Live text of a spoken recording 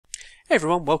Hey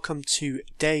everyone, welcome to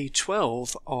day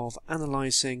 12 of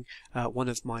analysing one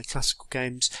of my classical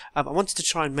games. I wanted to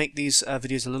try and make these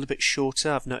videos a little bit shorter.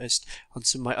 I've noticed on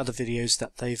some of my other videos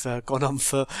that they've gone on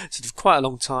for sort of quite a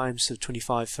long time, sort of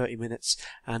 25-30 minutes,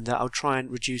 and I'll try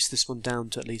and reduce this one down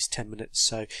to at least 10 minutes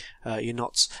so you're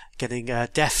not getting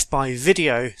death by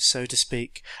video, so to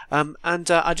speak.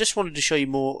 I just wanted to show you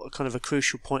more kind of a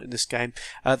crucial point in this game.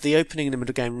 The opening and the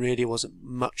middle game really wasn't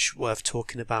much worth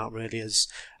talking about, really, as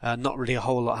not really a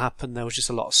whole lot happened. There was just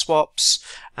a lot of swaps,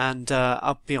 and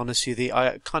I'll be honest with you,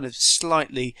 I kind of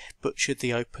slightly butchered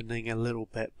the opening a little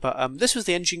bit, but this was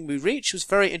the ending we reached. It was a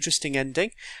very interesting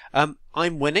ending.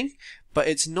 I'm winning, but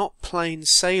it's not plain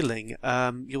sailing.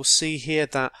 You'll see here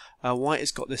that white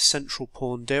has got this central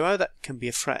pawn duo that can be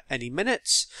a threat any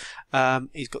minute.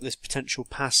 He's got this potential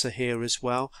passer here as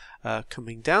well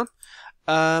coming down.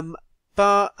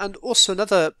 And also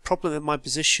another problem in my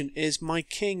position is my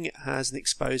king has an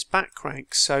exposed back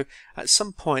rank, so at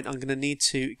some point I'm going to need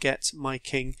to get my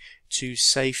king to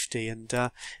safety, and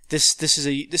this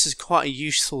is quite a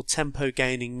useful tempo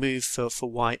gaining move for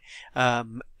white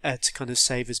to kind of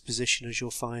save his position, as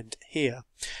you'll find here.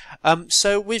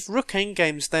 So with rook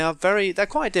endgames, they're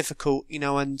quite difficult, you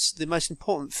know, and the most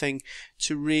important thing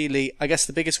to really, I guess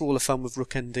the biggest rule of thumb with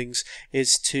rook endings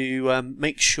is to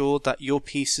make sure that your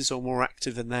pieces are more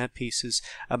active than their pieces.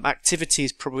 Activity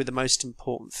is probably the most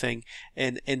important thing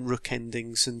in rook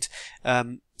endings, and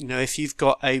you know, if you've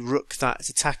got a rook that's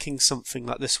attacking something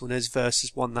like this one is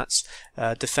versus one that's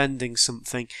defending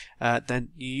something, then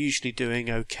you're usually doing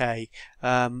okay.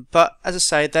 But as I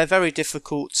say, they're very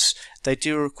difficult. They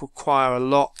do require a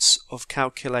lot of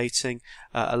calculating,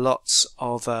 a lot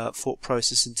of thought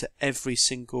process into every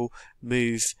single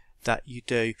move that you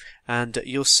do, and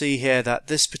you'll see here that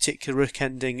this particular rook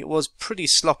ending, it was pretty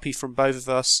sloppy from both of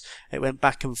us. It went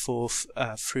back and forth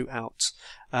throughout.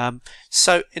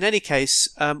 So in any case,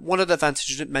 one of the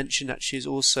advantages I didn't mention actually is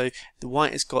also the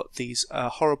white has got these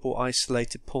horrible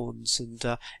isolated pawns,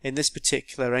 and in this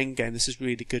particular endgame this is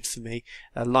really good for me.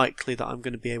 Likely that I'm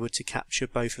going to be able to capture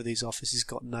both of these off, as he's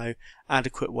got no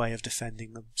adequate way of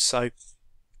defending them. So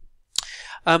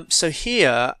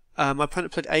here my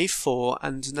opponent played a4,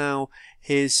 and now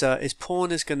his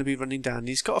pawn is going to be running down.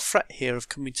 He's got a threat here of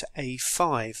coming to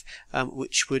a5,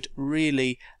 which would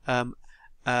really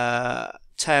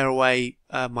tear away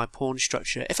my pawn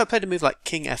structure. If I played a move like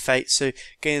king f8, so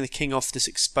getting the king off this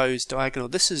exposed diagonal,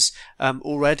 this is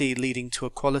already leading to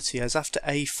equality, as after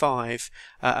a5,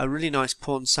 a really nice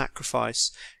pawn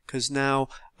sacrifice, because now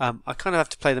I kind of have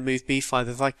to play the move b5.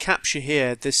 If I capture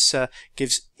here, this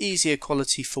gives easy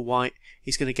equality for white.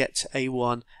 He's going to get to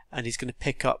a1, and he's going to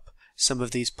pick up some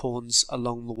of these pawns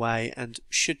along the way, and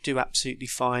should do absolutely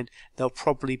fine. There'll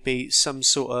probably be some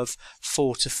sort of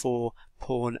 4-4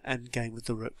 pawn endgame with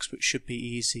the rooks, which should be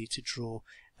easy to draw,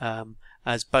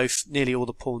 as nearly all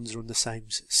the pawns are in the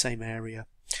same area.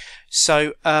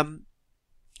 So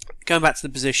going back to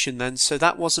the position then, so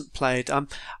that wasn't played.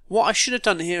 What I should have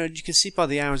done here, and you can see by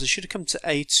the arrows, I should have come to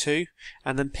a2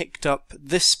 and then picked up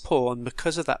this pawn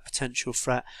because of that potential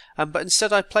threat. But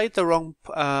instead I played the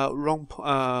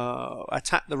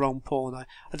attacked the wrong pawn.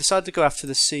 I decided to go after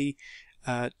the C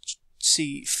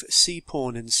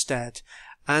pawn instead.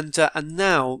 And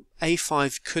now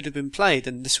a5 could have been played,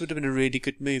 and this would have been a really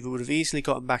good move. It would have easily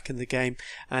gotten back in the game,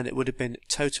 and it would have been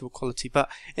total equality. But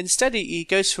instead he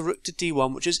goes for rook to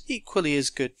d1, which is equally as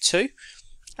good too.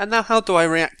 And now how do I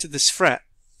react to this threat?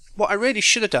 What I really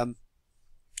should have done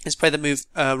is play the move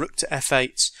rook to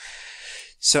f8.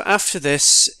 So after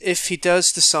this, if he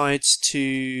does decide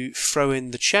to throw in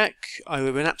the check, I would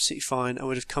have been absolutely fine. I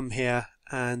would have come here,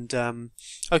 and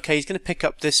okay, he's going to pick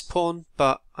up this pawn,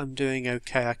 but I'm doing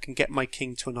okay. I can get my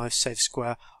king to a nice safe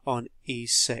square on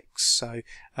e6, so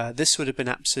this would have been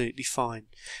absolutely fine.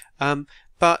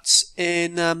 But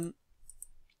in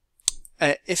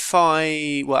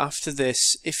after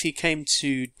this, if he came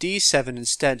to d7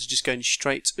 instead, just going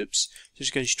straight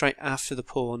after the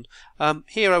pawn,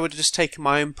 here I would have just taken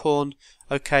my own pawn.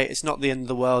 Okay, it's not the end of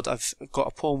the world. I've got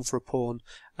a pawn for a pawn,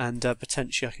 and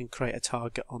potentially I can create a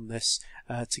target on this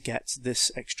to get this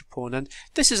extra pawn. And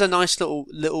this is a nice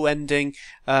little ending.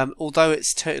 Although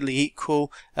it's totally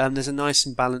equal, there's a nice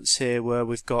imbalance here where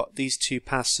we've got these two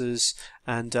passers,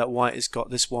 and white has got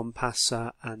this one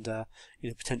passer, and you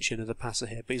know, potentially another passer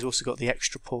here. But he's also got the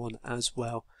extra pawn as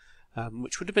well,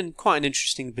 which would have been quite an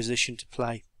interesting position to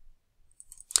play.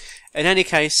 In any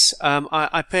case,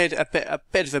 I played a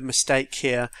bit of a mistake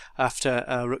here after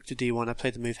rook to d1. I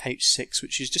played the move h6,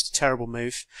 which is just a terrible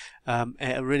move.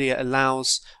 It really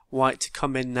allows white to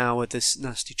come in now with this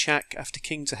nasty check. After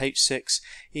king to h6,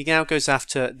 he now goes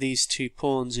after these two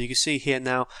pawns. You can see here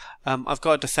now I've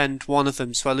got to defend one of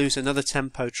them, so I lose another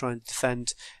tempo trying to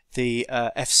defend the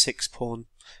f6 pawn.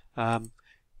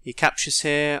 He captures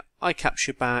here, I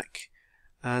capture back,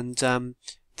 and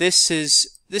this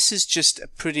is just a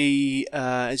pretty,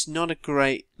 it's not a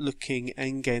great looking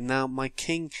endgame. Now my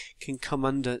king can come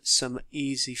under some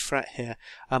easy threat here.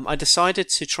 I decided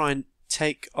to try and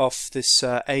take off this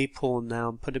a pawn now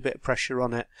and put a bit of pressure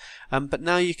on it. But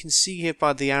now you can see here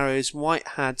by the arrows, white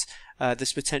had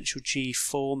this potential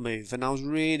g4 move, and I was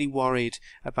really worried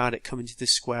about it coming to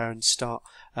this square and start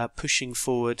pushing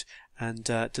forward and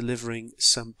delivering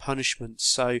some punishment.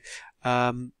 So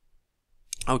I'll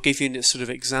give you a sort of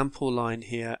example line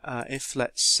here. If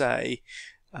let's say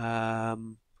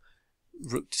rook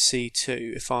to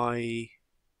c2, if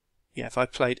I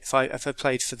played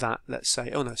for that, let's say,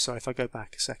 oh no, sorry, if I go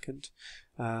back a second,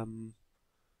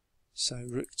 so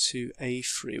rook to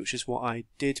a3, which is what I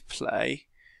did play,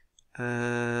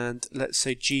 and let's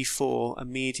say g4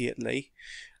 immediately.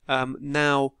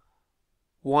 Now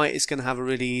white is going to have a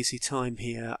really easy time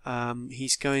here.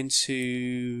 He's going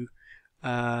to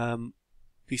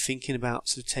be thinking about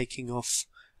sort of taking off,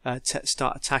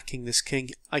 start attacking this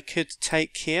king. I could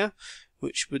take here,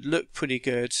 which would look pretty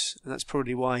good, and that's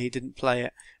probably why he didn't play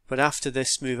it. But after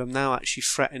this move, I'm now actually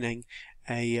threatening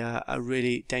a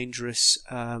really dangerous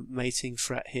mating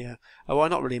threat here. Oh, well,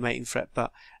 not really a mating threat,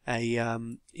 but a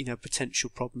potential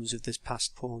problems with this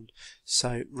passed pawn.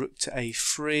 So rook to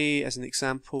a3 as an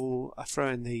example. I throw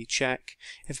in the check.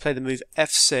 If I play the move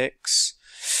f6,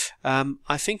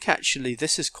 I think actually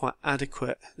this is quite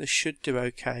adequate. This should do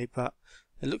okay, but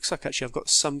it looks like actually I've got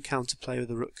some counterplay with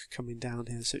the rook coming down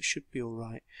here, so it should be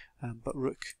alright. But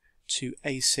rook to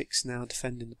a6 now,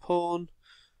 defending the pawn.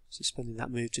 Suspending that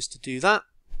move just to do that.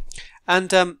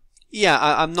 And yeah,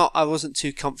 I wasn't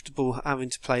too comfortable having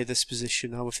to play this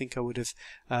position. I would think I would have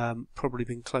probably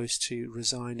been close to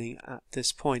resigning at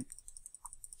this point.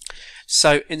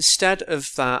 So instead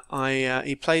of that,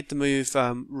 he played the move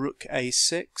rook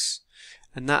a6,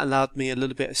 and that allowed me a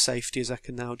little bit of safety as I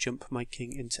can now jump my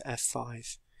king into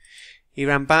f5. He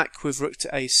ran back with rook to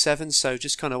a7, so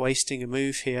just kind of wasting a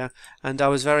move here, and I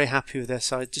was very happy with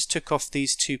this. I just took off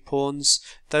these two pawns.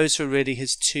 Those were really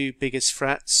his two biggest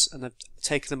threats, and I've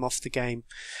taken them off the game.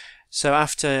 So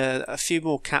after a few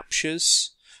more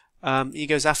captures, he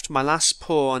goes after my last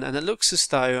pawn, and it looks as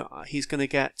though he's going to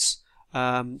get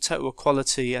total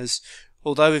equality, as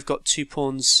although we've got two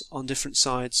pawns on different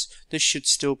sides, this should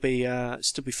still be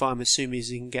fine, assuming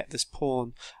he can get this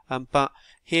pawn. But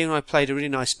here I played a really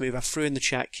nice move. I threw in the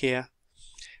check here,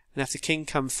 and after king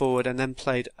come forward, and then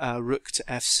played rook to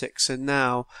f6, and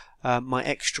now my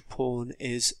extra pawn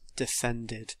is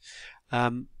defended.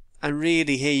 And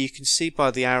really here you can see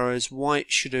by the arrows,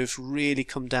 white should have really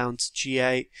come down to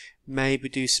g8, maybe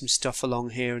do some stuff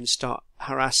along here and start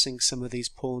harassing some of these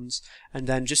pawns, and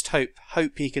then just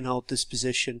hope he can hold this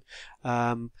position.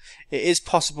 It is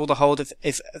possible to hold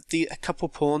if a couple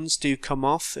pawns do come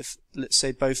off, if let's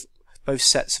say both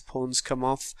sets of pawns come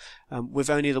off. With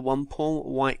only the one pawn,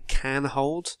 white can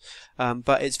hold,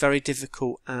 but it's very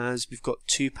difficult as we've got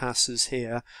two passes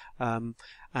here,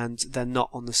 and they're not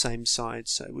on the same side.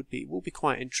 So it will be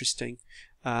quite interesting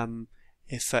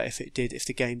if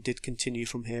the game did continue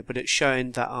from here. But it's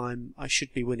showing that I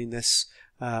should be winning this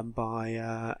by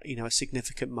a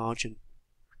significant margin.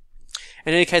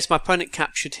 In any case, my opponent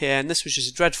captured here, and this was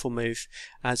just a dreadful move,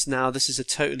 as now this is a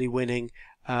totally winning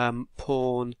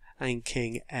pawn and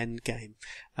king endgame.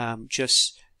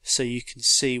 Just so you can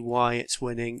see why it's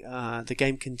winning. The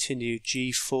game continued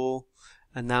g4,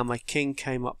 and now my king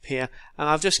came up here, and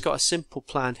I've just got a simple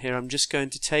plan here. I'm just going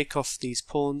to take off these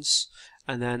pawns,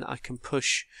 and then I can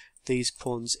push these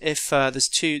pawns. If there's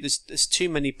too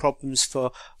many problems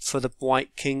for the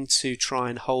white king to try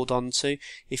and hold on to,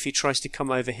 if he tries to come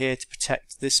over here to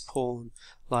protect this pawn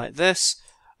like this,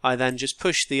 I then just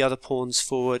push the other pawns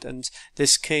forward, and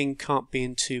this king can't be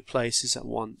in two places at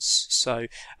once. So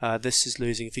this is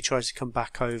losing. If he tries to come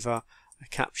back over, I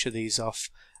capture these off,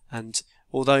 and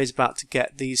although he's about to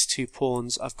get these two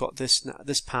pawns, I've got this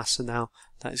passer now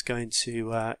that is going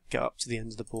to get up to the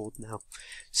end of the board now.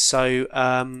 So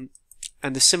and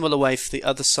the similar way for the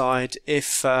other side,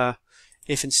 if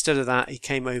instead of that he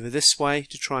came over this way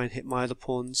to try and hit my other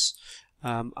pawns,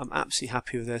 I'm absolutely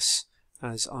happy with this,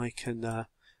 as I can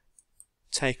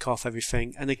take off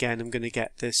everything, and again I'm going to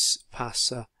get this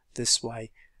passer this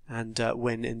way and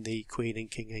win in the Queen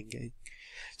and King endgame.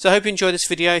 So I hope you enjoyed this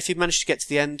video. If you've managed to get to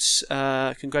the end,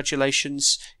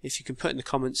 congratulations. If you can put in the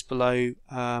comments below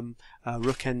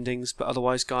Rook endings, but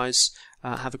otherwise guys,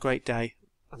 have a great day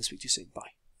and I'll speak to you soon.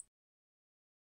 Bye.